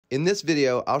In this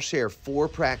video, I'll share 4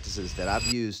 practices that I've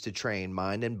used to train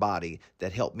mind and body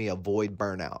that help me avoid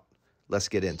burnout. Let's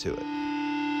get into it.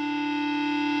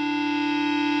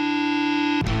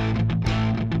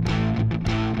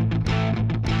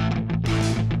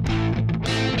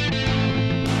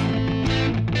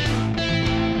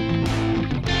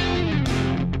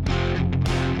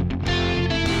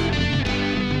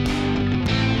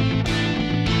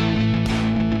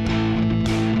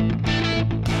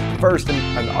 First,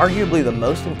 and arguably the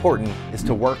most important, is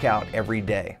to work out every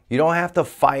day. You don't have to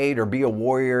fight or be a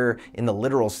warrior in the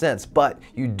literal sense, but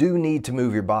you do need to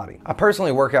move your body. I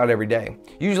personally work out every day,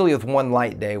 usually with one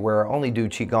light day where I only do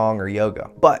Qigong or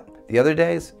yoga. But the other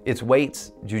days, it's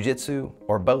weights, jujitsu,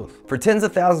 or both. For tens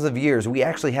of thousands of years, we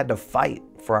actually had to fight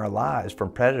for our lives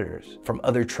from predators, from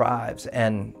other tribes,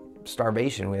 and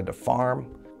starvation. We had to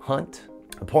farm, hunt.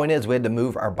 The point is, we had to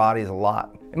move our bodies a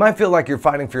lot. It might feel like you're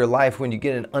fighting for your life when you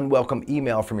get an unwelcome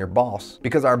email from your boss.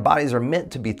 Because our bodies are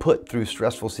meant to be put through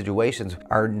stressful situations,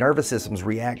 our nervous systems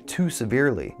react too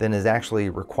severely than is actually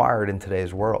required in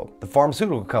today's world. The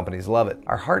pharmaceutical companies love it.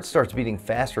 Our heart starts beating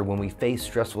faster when we face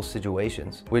stressful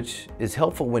situations, which is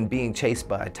helpful when being chased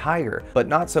by a tiger, but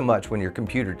not so much when your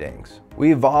computer dings.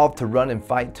 We evolved to run and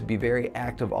fight to be very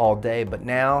active all day, but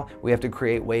now we have to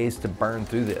create ways to burn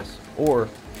through this. Or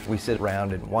we sit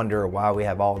around and wonder why we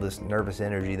have all this nervous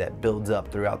energy that builds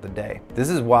up throughout the day. This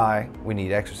is why we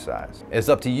need exercise. It's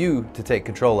up to you to take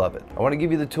control of it. I want to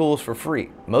give you the tools for free.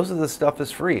 Most of this stuff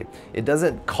is free. It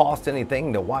doesn't cost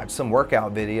anything to watch some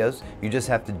workout videos. You just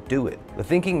have to do it. The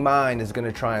thinking mind is going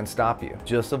to try and stop you.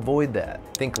 Just avoid that.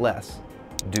 Think less.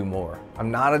 Do more. I'm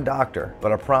not a doctor,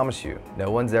 but I promise you, no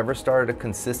one's ever started a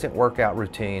consistent workout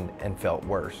routine and felt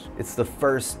worse. It's the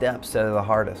first steps that are the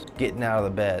hardest. Getting out of the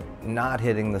bed, not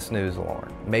hitting the snooze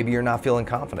alarm. Maybe you're not feeling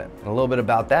confident. And a little bit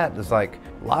about that is like,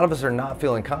 a lot of us are not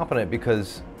feeling confident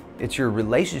because it's your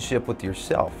relationship with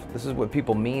yourself. This is what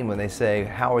people mean when they say,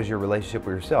 how is your relationship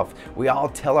with yourself? We all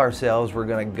tell ourselves we're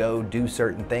gonna go do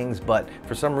certain things, but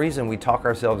for some reason we talk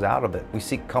ourselves out of it. We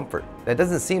seek comfort. That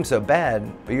doesn't seem so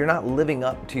bad, but you're not living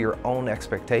up to your own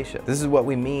expectation. This is what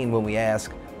we mean when we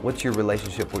ask, what's your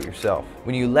relationship with yourself?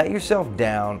 When you let yourself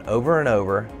down over and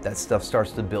over, that stuff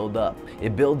starts to build up.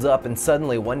 It builds up and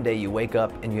suddenly one day you wake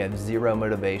up and you have zero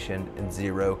motivation and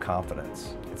zero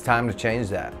confidence. It's time to change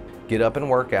that. Get up and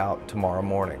work out tomorrow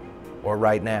morning, or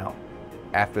right now,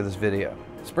 after this video.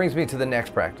 This brings me to the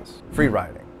next practice, free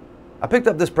writing. I picked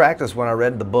up this practice when I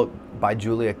read the book by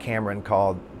Julia Cameron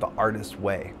called The Artist's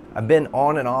Way. I've been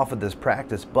on and off of this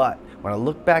practice, but when I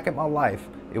look back at my life,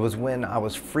 it was when I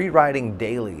was free writing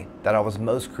daily that I was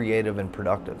most creative and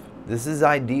productive. This is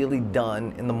ideally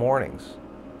done in the mornings.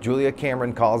 Julia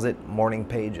Cameron calls it morning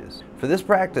pages. For this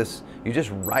practice, you just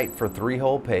write for 3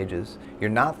 whole pages. You're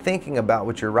not thinking about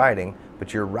what you're writing,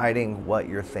 but you're writing what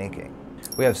you're thinking.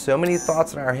 We have so many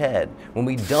thoughts in our head. When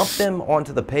we dump them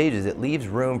onto the pages, it leaves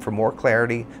room for more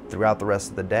clarity throughout the rest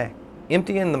of the day.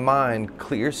 Emptying the mind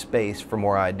clears space for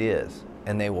more ideas,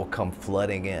 and they will come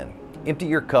flooding in. Empty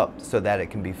your cup so that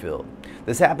it can be filled.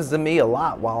 This happens to me a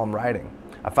lot while I'm writing.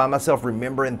 I find myself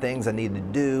remembering things I need to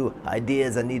do,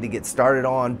 ideas I need to get started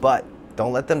on, but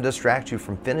don't let them distract you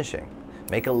from finishing.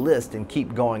 Make a list and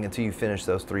keep going until you finish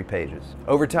those 3 pages.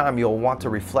 Over time, you'll want to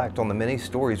reflect on the many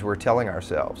stories we're telling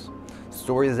ourselves,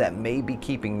 stories that may be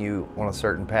keeping you on a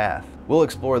certain path. We'll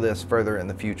explore this further in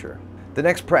the future. The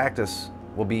next practice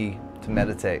will be to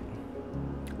meditate.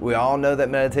 We all know that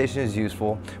meditation is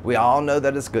useful. We all know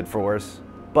that it's good for us.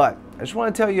 But I just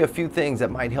want to tell you a few things that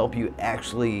might help you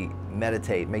actually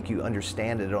meditate, make you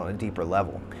understand it on a deeper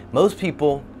level. Most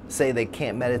people say they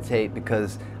can't meditate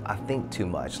because I think too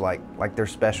much, like they're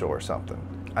special or something.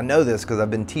 I know this because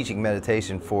I've been teaching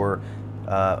meditation for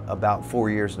about 4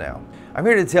 years now. I'm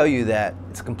here to tell you that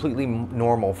it's completely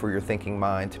normal for your thinking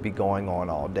mind to be going on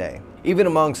all day. Even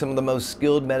among some of the most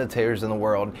skilled meditators in the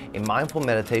world, a mindful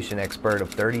meditation expert of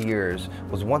 30 years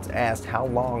was once asked how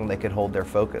long they could hold their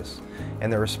focus.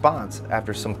 And the response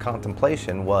after some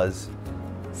contemplation was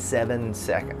 7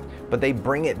 seconds. But they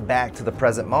bring it back to the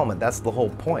present moment. That's the whole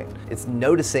point. It's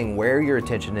noticing where your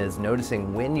attention is,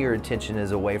 noticing when your attention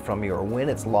is away from you or when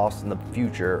it's lost in the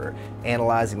future, or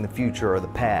analyzing the future or the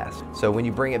past. So when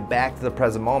you bring it back to the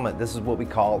present moment, this is what we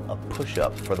call a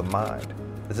push-up for the mind.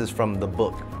 This is from the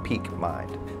book Peak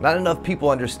Mind. Not enough people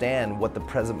understand what the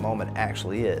present moment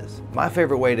actually is. My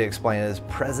favorite way to explain it is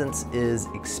presence is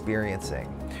experiencing.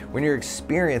 When you're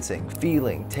experiencing,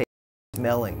 feeling, tasting,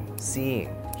 smelling,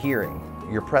 seeing, hearing,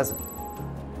 you're present.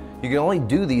 You can only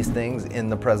do these things in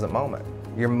the present moment.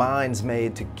 Your mind's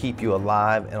made to keep you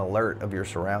alive and alert of your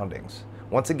surroundings.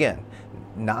 Once again,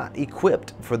 not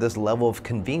equipped for this level of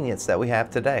convenience that we have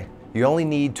today. You only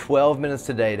need 12 minutes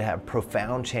today to have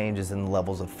profound changes in the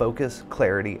levels of focus,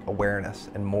 clarity, awareness,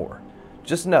 and more.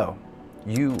 Just know,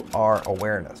 you are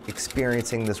awareness,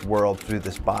 experiencing this world through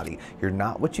this body. You're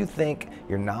not what you think,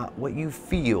 you're not what you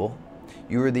feel,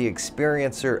 you are the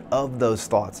experiencer of those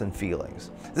thoughts and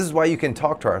feelings. This is why you can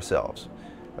talk to ourselves.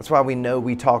 That's why we know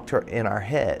we talk in our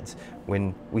heads.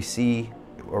 When we see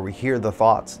or we hear the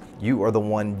thoughts, you are the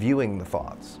one viewing the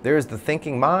thoughts. There is the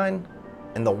thinking mind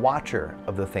and the watcher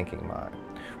of the thinking mind.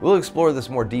 We'll explore this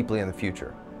more deeply in the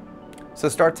future. So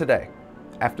start today,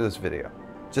 after this video.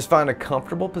 Just find a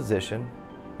comfortable position.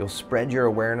 You'll spread your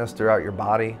awareness throughout your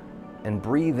body and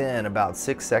breathe in about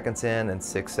 6 seconds in and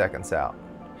 6 seconds out,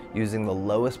 using the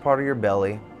lowest part of your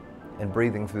belly and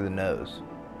breathing through the nose.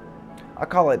 I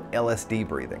call it LSD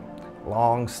breathing,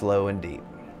 long, slow, and deep.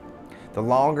 The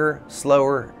longer,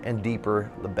 slower, and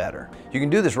deeper, the better. You can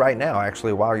do this right now,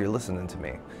 actually, while you're listening to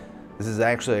me. This is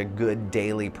actually a good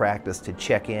daily practice to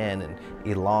check in and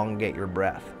elongate your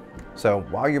breath. So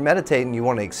while you're meditating, you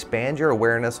want to expand your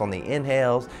awareness on the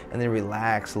inhales and then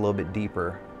relax a little bit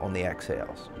deeper on the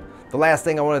exhales. The last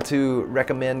thing I wanted to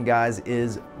recommend, guys,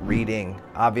 is reading.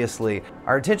 Obviously,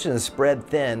 our attention is spread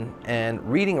thin, and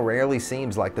reading rarely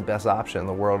seems like the best option in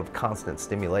the world of constant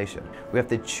stimulation. We have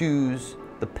to choose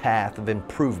the path of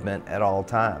improvement at all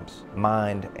times,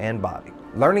 mind and body.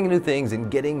 Learning new things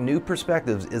and getting new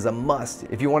perspectives is a must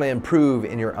if you want to improve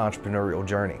in your entrepreneurial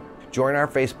journey. Join our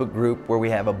Facebook group where we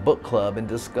have a book club and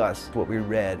discuss what we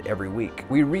read every week.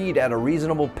 We read at a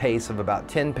reasonable pace of about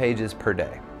 10 pages per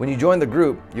day. When you join the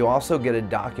group, you'll also get a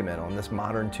document on this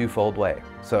modern twofold way.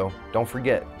 So don't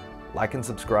forget, like and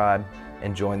subscribe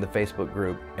and join the Facebook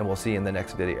group, and we'll see you in the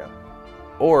next video.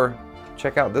 Or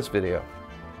check out this video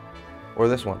or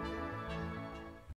this one.